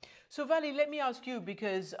 So, Vali, let me ask you,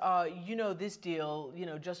 because you know this deal,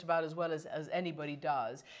 just about as well as anybody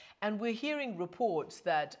does. And we're hearing reports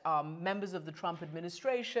that members of the Trump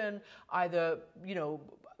administration, either,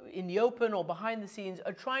 in the open or behind the scenes,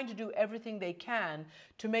 are trying to do everything they can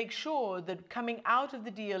to make sure that coming out of the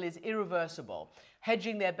deal is irreversible,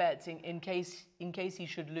 hedging their bets in case he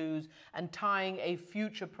should lose, and tying a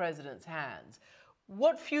future president's hands.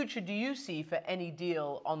 What future do you see for any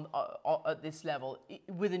deal on at this level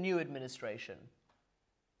with a new administration?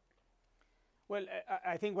 Well,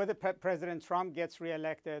 I think whether President Trump gets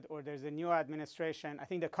reelected or there's a new administration, I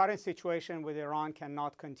think the current situation with Iran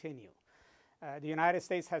cannot continue. The United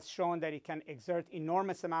States has shown that it can exert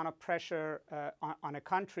enormous amount of pressure on a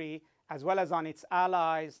country as well as on its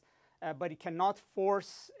allies, but it cannot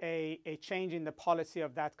force a change in the policy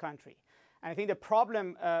of that country. And I think the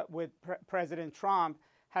problem with President Trump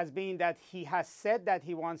has been that he has said that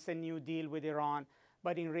he wants a new deal with Iran,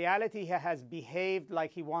 but in reality, he has behaved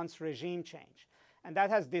like he wants regime change. And that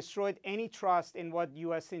has destroyed any trust in what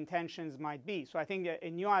U.S. intentions might be. So I think a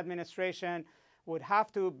new administration would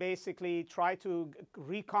have to basically try to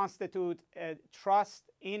reconstitute trust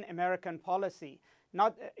in American policy,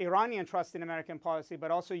 not Iranian trust in American policy, but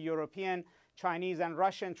also European, Chinese, and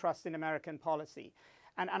Russian trust in American policy.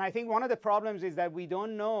 And I think one of the problems is that we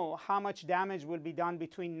don't know how much damage will be done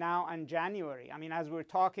between now and January. I mean, as we're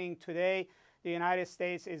talking today, the United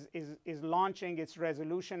States is launching its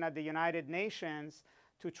resolution at the United Nations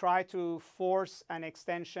to try to force an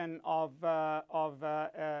extension of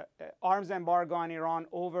arms embargo on Iran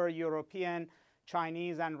over European,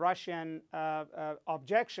 Chinese, and Russian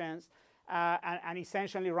objections, and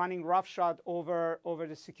essentially running roughshod over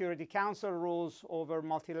the Security Council rules, over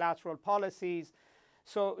multilateral policies.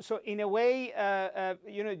 So in a way,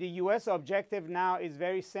 the U.S. objective now is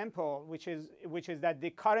very simple, which is that the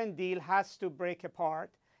current deal has to break apart.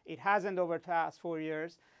 It hasn't over the past 4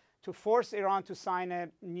 years, to force Iran to sign a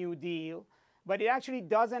new deal, but it actually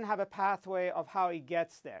doesn't have a pathway of how it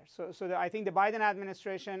gets there. So I think the Biden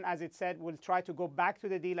administration, as it said, will try to go back to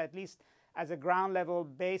the deal at least as a ground level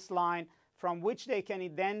baseline from which they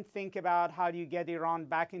can then think about how do you get Iran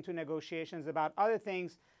back into negotiations about other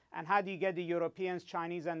things, and how do you get the Europeans,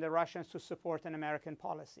 Chinese, and the Russians to support an American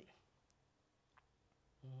policy?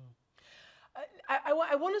 I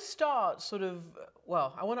want to start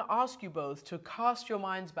I want to ask you both to cast your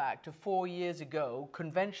minds back to 4 years ago,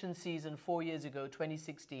 convention season 4 years ago,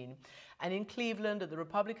 2016. And in Cleveland at the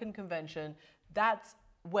Republican convention, that's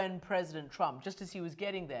when President Trump, just as he was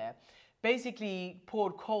getting there, basically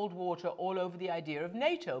poured cold water all over the idea of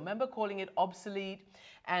NATO. Remember calling it obsolete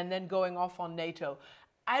and then going off on NATO.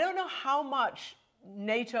 I don't know how much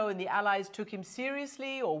NATO and the allies took him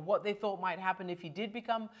seriously or what they thought might happen if he did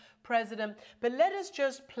become president. But let us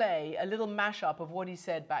just play a little mashup of what he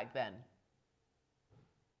said back then.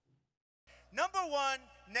 Number one,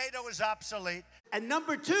 NATO is obsolete. And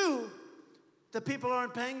number two, the people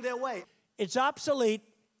aren't paying their way. It's obsolete,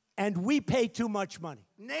 and we pay too much money.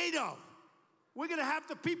 NATO, we're going to have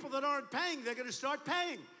the people that aren't paying, they're going to start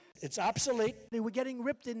paying. It's obsolete. We're getting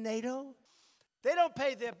ripped in NATO. They don't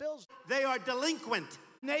pay their bills. They are delinquent.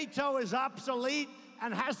 NATO is obsolete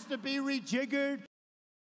and has to be rejiggered.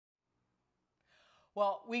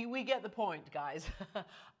 Well, we get the point, guys.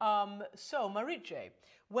 So, Marietje,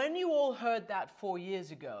 when you all heard that 4 years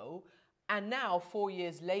ago, and now 4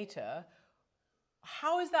 years later,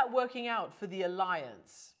 how is that working out for the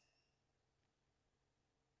alliance?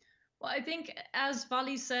 Well, I think, as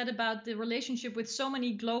Vali said about the relationship with so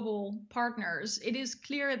many global partners, it is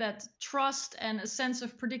clear that trust and a sense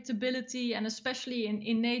of predictability, and especially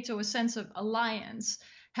in NATO, a sense of alliance,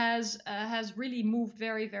 has really moved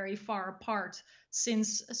very, very far apart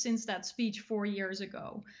since that speech 4 years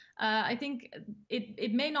ago. I think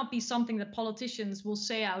it may not be something that politicians will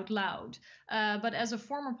say out loud, but as a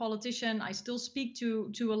former politician, I still speak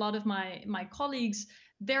to a lot of my colleagues.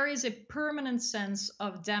 There is a permanent sense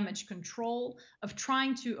of damage control, of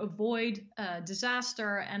trying to avoid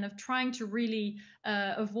disaster, and of trying to really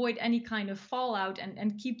avoid any kind of fallout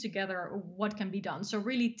and keep together what can be done. So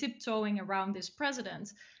really tiptoeing around this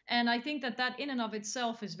president. And I think that in and of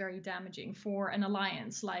itself is very damaging for an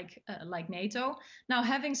alliance like NATO. Now,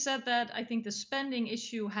 having said that, I think the spending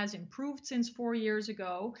issue has improved since 4 years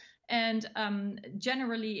ago. And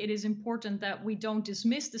generally, it is important that we don't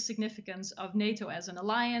dismiss the significance of NATO as an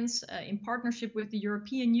alliance in partnership with the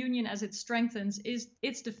European Union as it strengthens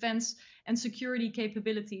its defense and security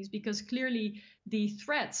capabilities, because clearly the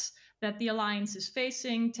threats that the alliance is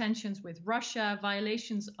facing, tensions with Russia,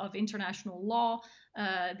 violations of international law,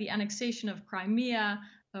 the annexation of Crimea,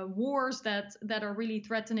 wars that are really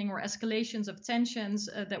threatening, or escalations of tensions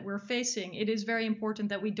that we're facing, it is very important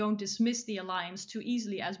that we don't dismiss the alliance too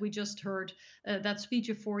easily, as we just heard that speech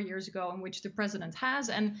of 4 years ago, in which the president has.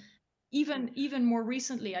 And even more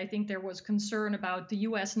recently, I think there was concern about the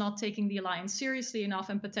US not taking the alliance seriously enough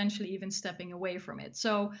and potentially even stepping away from it.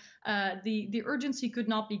 So the urgency could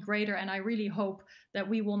not be greater, and I really hope that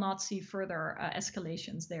we will not see further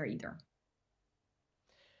escalations there either.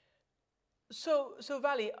 So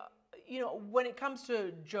Vali, when it comes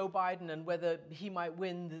to Joe Biden and whether he might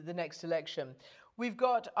win the next election, we've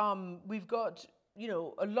got a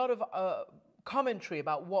lot of commentary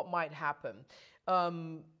about what might happen.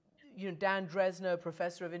 Dan Dresner,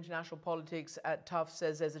 professor of international politics at Tufts,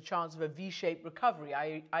 says there's a chance of a V-shaped recovery,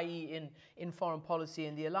 i.e. in foreign policy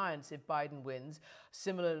in the alliance if Biden wins,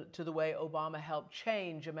 similar to the way Obama helped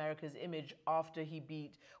change America's image after he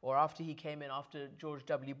came in after George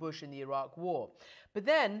W. Bush in the Iraq War. But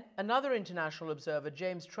then another international observer,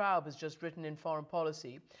 James Traub, has just written in Foreign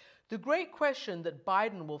Policy, the great question that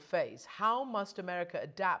Biden will face: how must America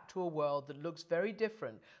adapt to a world that looks very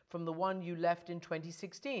different from the one you left in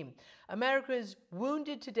 2016? America is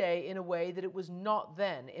wounded today in a way that it was not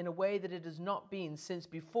then, in a way that it has not been since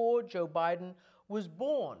before Joe Biden was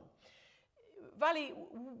born. Vali,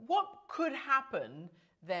 what could happen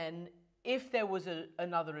then if there was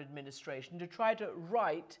another administration to try to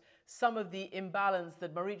right some of the imbalance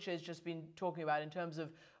that Marietje has just been talking about in terms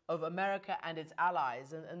of America and its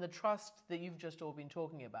allies and the trust that you've just all been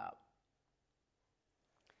talking about?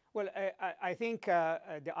 Well, I think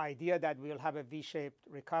the idea that we'll have a V-shaped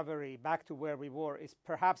recovery back to where we were is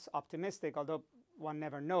perhaps optimistic, although one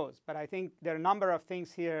never knows. But I think there are a number of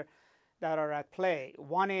things here that are at play.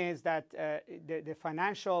 One is that the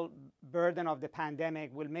financial burden of the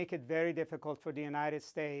pandemic will make it very difficult for the United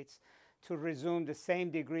States to resume the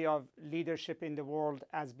same degree of leadership in the world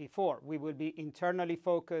as before. We will be internally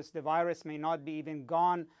focused. The virus may not be even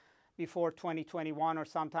gone before 2021 or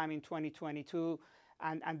sometime in 2022.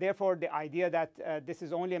 And therefore, the idea that this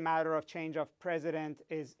is only a matter of change of president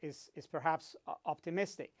is perhaps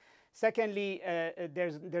optimistic. Secondly,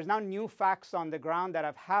 there's now new facts on the ground that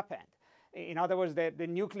have happened. In other words, the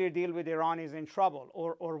nuclear deal with Iran is in trouble,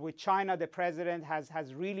 or with China, the president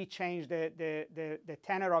has really changed the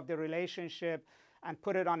tenor of the relationship and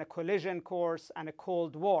put it on a collision course and a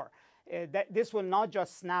Cold War. This will not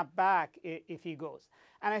just snap back if he goes.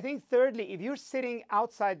 And I think thirdly, if you're sitting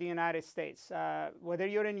outside the United States, whether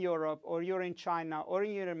you're in Europe or you're in China or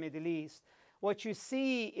you're in the Middle East, what you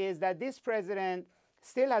see is that this president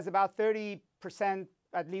still has about 30%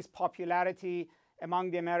 at least popularity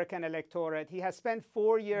among the American electorate. He has spent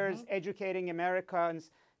 4 years educating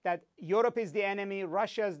Americans that Europe is the enemy,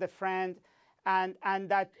 Russia is the friend, and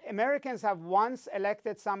that Americans have once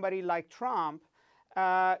elected somebody like Trump.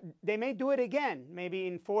 They may do it again. Maybe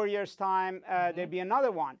in 4 years' time, there'll be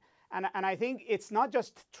another one. And I think it's not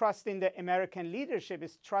just trust in the American leadership,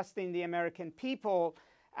 it's trust in the American people.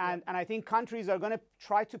 And I think countries are going to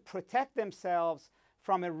try to protect themselves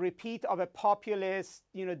from a repeat of a populist,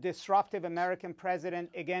 disruptive American president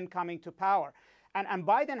again coming to power. And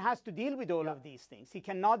Biden has to deal with all of these things. He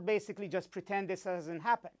cannot basically just pretend this hasn't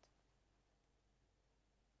happened.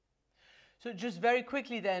 So just very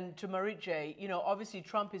quickly then to Marietje, obviously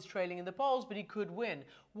Trump is trailing in the polls, but he could win.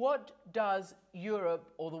 What does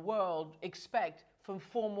Europe or the world expect from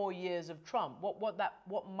 4 more years of Trump? What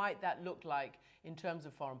might that look like in terms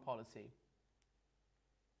of foreign policy?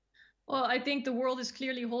 Well, I think the world is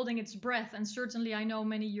clearly holding its breath, and certainly I know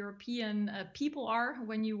many European people are.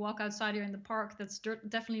 When you walk outside here in the park, that's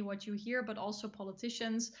definitely what you hear, but also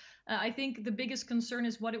politicians. I think the biggest concern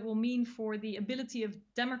is what it will mean for the ability of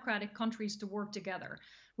democratic countries to work together.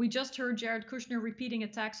 We just heard Jared Kushner repeating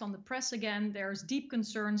attacks on the press again. There's deep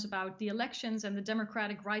concerns about the elections and the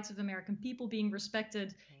democratic rights of American people being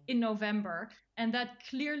respected in November, and that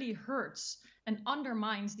clearly hurts and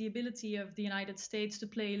undermines the ability of the United States to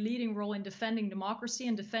play a leading role in defending democracy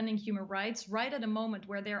and defending human rights right at a moment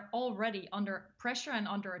where they're already under pressure and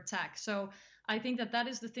under attack. So I think that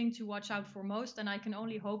is the thing to watch out for most, and I can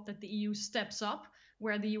only hope that the EU steps up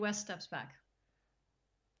where the US steps back.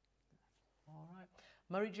 All right.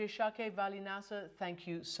 Marietje, Schaake, Vali, Nasr, thank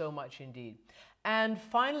you so much indeed. And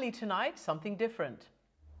finally tonight, something different.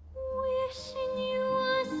 Wishing you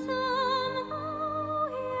were somehow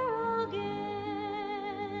here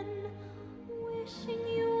again, wishing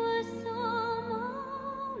you were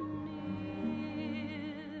somehow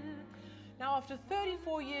near. Now, after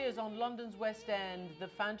 34 years on London's West End, The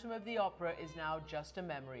Phantom of the Opera is now just a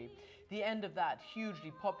memory. The end of that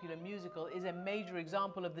hugely popular musical is a major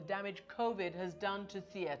example of the damage COVID has done to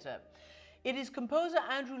theatre. It is composer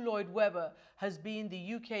Andrew Lloyd Webber has been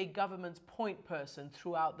the UK government's point person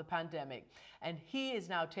throughout the pandemic, and he is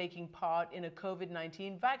now taking part in a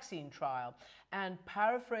COVID-19 vaccine trial and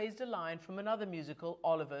paraphrased a line from another musical,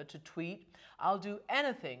 Oliver, to tweet, "I'll do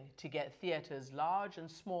anything to get theatres large and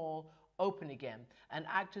small open again and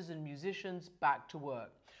actors and musicians back to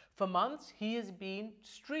work." For months, he has been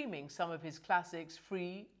streaming some of his classics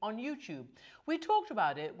free on YouTube. We talked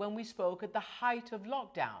about it when we spoke at the height of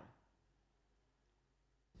lockdown.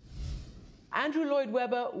 Andrew Lloyd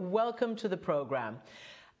Webber, welcome to the program.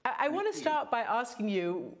 I want to start by asking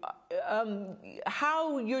you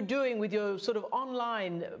how you're doing with your sort of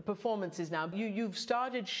online performances now. You've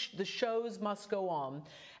started the shows must go on,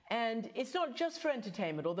 and it's not just for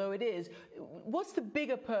entertainment, although it is. What's the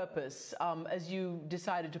bigger purpose as you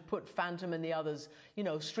decided to put Phantom and the others, you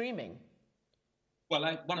know, streaming?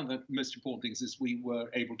 Well, one of the most important things is we were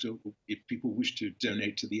able to, if people wish to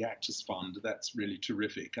donate to the Actors Fund, that's really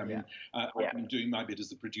terrific. I mean, I've been doing my bit as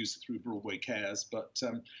a producer through Broadway Cares, but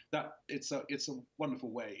it's a wonderful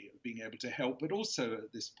way of being able to help. But also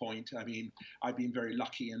at this point, I mean, I've been very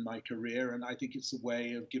lucky in my career, and I think it's a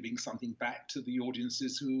way of giving something back to the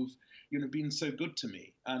audiences who've, you know, been so good to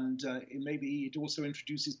me. And maybe it also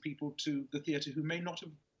introduces people to the theatre who may not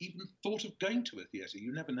have even thought of going to a theatre.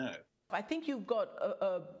 You never know. I think you've got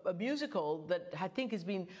a musical that I think has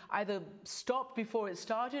been either stopped before it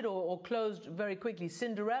started or closed very quickly,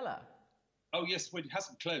 Cinderella. Oh, yes, well, it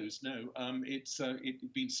hasn't closed, no. It's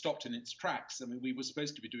been stopped in its tracks. I mean, we were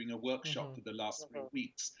supposed to be doing a workshop for the last 3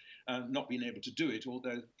 weeks, not being able to do it,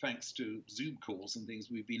 although thanks to Zoom calls and things,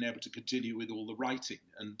 we've been able to continue with all the writing,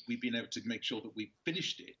 and we've been able to make sure that we've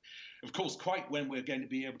finished it. Of course, quite when we're going to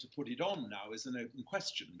be able to put it on now is an open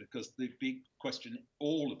question, because the big question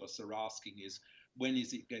all of us are asking is, when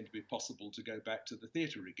is it going to be possible to go back to the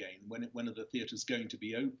theatre again? When are the theatres going to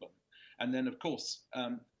be open? And then, of course,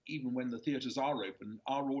 even when the theatres are open,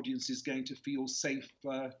 our audience is going to feel safe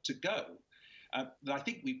to go. I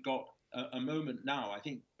think we've got a moment now, I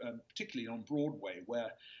think, particularly on Broadway, where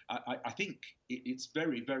I think it's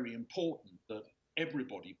very, very important that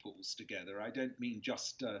everybody pulls together. I don't mean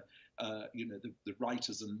just you know, the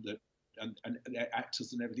writers and the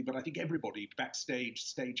actors and everything, but I think everybody, backstage,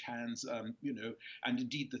 stagehands, you know, and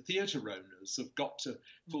indeed the theatre owners have got to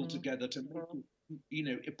pull together to make it, you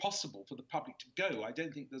know, possible for the public to go. I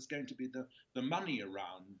don't think there's going to be the money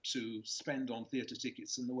around to spend on theatre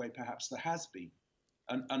tickets in the way perhaps there has been.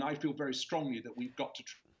 And I feel very strongly that we've got to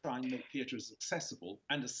try and make theatre as accessible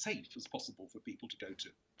and as safe as possible for people to go to.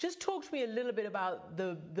 Just talk to me a little bit about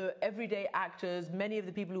the everyday actors, many of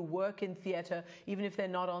the people who work in theatre, even if they're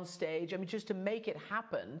not on stage. I mean, just to make it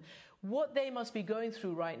happen, what they must be going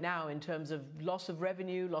through right now in terms of loss of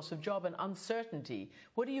revenue, loss of job and uncertainty.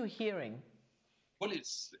 What are you hearing? Well,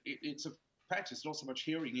 it's a practice, not so much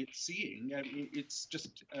hearing, it's seeing. It's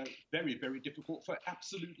just very, very difficult for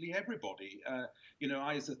absolutely everybody. You know,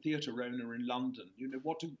 I as a theatre owner in London, you know,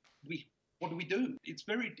 what do we do? It's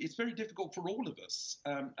very difficult for all of us.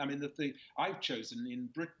 I mean, I've chosen in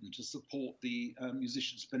Britain to support the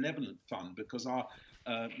Musicians Benevolent Fund because our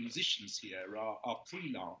musicians here are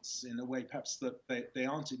freelance in a way perhaps that they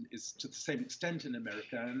aren't to the same extent in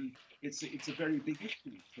America, and it's a very big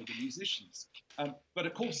issue for the musicians. But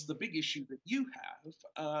of course, the big issue that you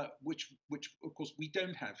have, which of course we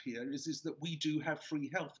don't have here, is that we do have free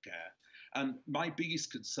healthcare. And my biggest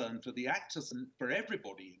concern for the actors and for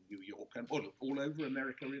everybody in New York and all over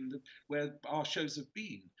America, where our shows have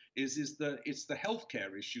been, is that it's the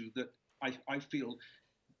healthcare issue that I feel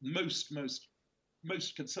most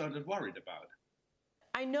concerned and worried about.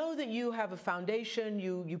 I know that you have a foundation,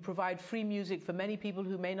 you provide free music for many people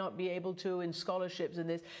who may not be able to, in scholarships and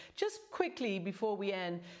this. Just quickly before we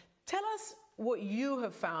end, tell us what you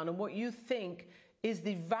have found and what you think is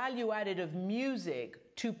the value added of music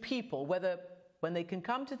to people, whether when they can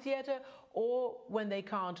come to theatre or when they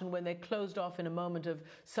can't and when they're closed off in a moment of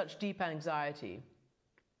such deep anxiety.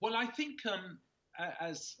 Well, I think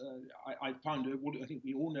as I found, I think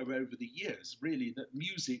we all know over the years, really, that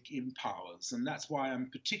music empowers. And that's why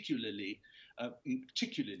I'm particularly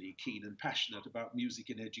keen and passionate about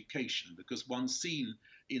music in education, because one's seen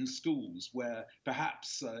in schools where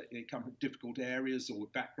perhaps they come from difficult areas or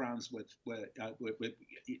backgrounds where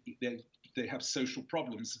they have social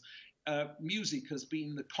problems. Music has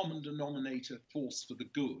been the common denominator force for the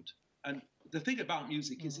good. And the thing about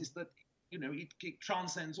music is that, you know, it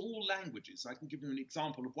transcends all languages. I can give you an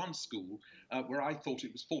example of one school where I thought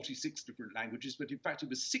it was 46 different languages, but in fact it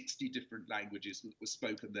was 60 different languages that were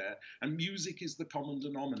spoken there. And music is the common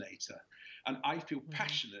denominator. And I feel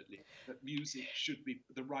passionately that music should be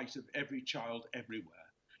the right of every child everywhere.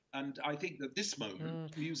 And I think that this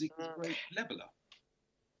moment, music is a great leveller.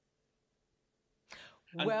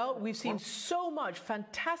 Well, we've seen so much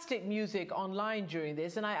fantastic music online during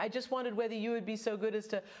this, and I just wondered whether you would be so good as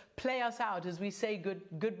to play us out as we say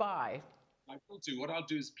goodbye. I will do. What I'll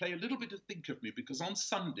do is play a little bit of Think of Me, because on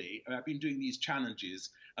Sunday, I've been doing these challenges.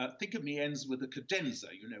 Think of Me ends with a cadenza,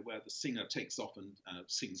 you know, where the singer takes off and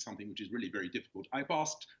sings something which is really very difficult. I've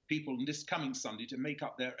asked people this coming Sunday to make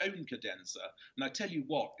up their own cadenza. And I tell you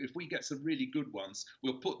what, if we get some really good ones,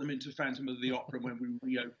 we'll put them into Phantom of the Opera when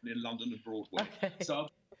we reopen in London and Broadway. Okay. So I'll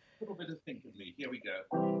do a little bit of Think of Me. Here we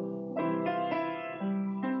go.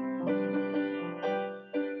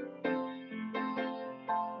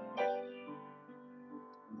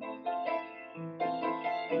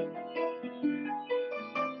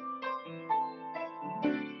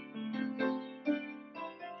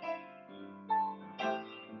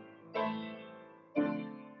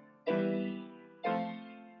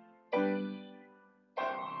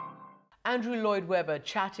 Andrew Lloyd Webber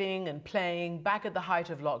chatting and playing back at the height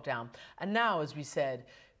of lockdown. And now, as we said,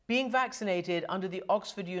 being vaccinated under the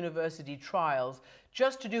Oxford University trials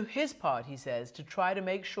just to do his part, he says, to try to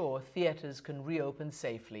make sure theatres can reopen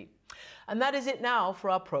safely. And that is it now for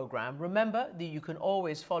our programme. Remember that you can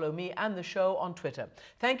always follow me and the show on Twitter.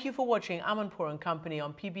 Thank you for watching Amanpour and Company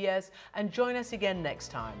on PBS, and join us again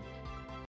next time.